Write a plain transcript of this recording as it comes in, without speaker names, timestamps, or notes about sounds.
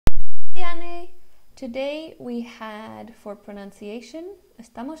Anne. Today we had for pronunciation,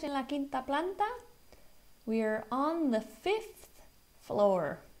 estamos en la quinta planta. We're on the fifth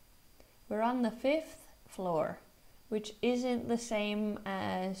floor. We're on the fifth floor, which isn't the same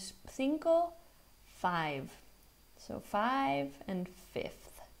as cinco, five. So five and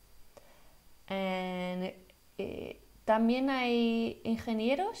fifth. And también hay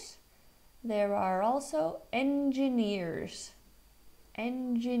ingenieros. There are also engineers.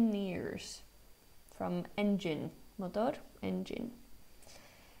 Engineers. From engine. Motor, engine.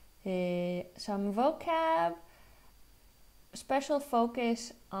 Some vocab. Special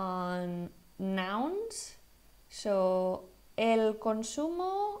focus on nouns. So, el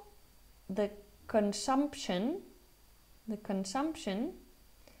consumo, the consumption,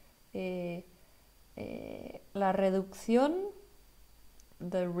 la reducción,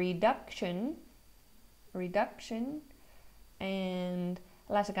 the reduction, and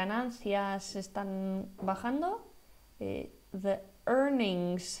las ganancias están bajando, the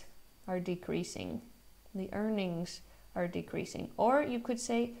earnings are decreasing. The earnings are decreasing. Or you could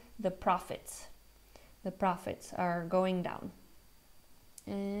say the profits. The profits are going down.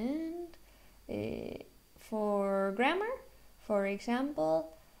 And for grammar, for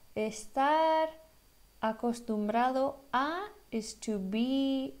example, estar acostumbrado a is to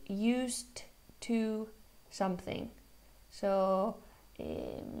be used to something. So,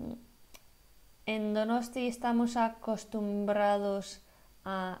 en Donosti estamos acostumbrados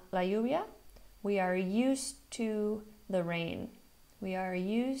a la lluvia. We are used to the rain. We are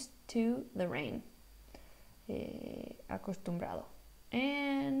used to the rain. Acostumbrado.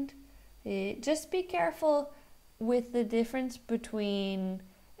 And just be careful with the difference between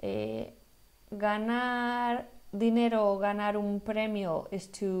ganar dinero, ganar un premio is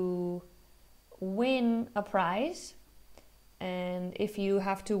to win a prize, and if you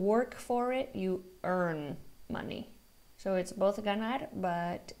have to work for it, you earn money. So it's both ganar,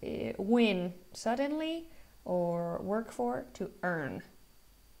 but win suddenly or work for to earn.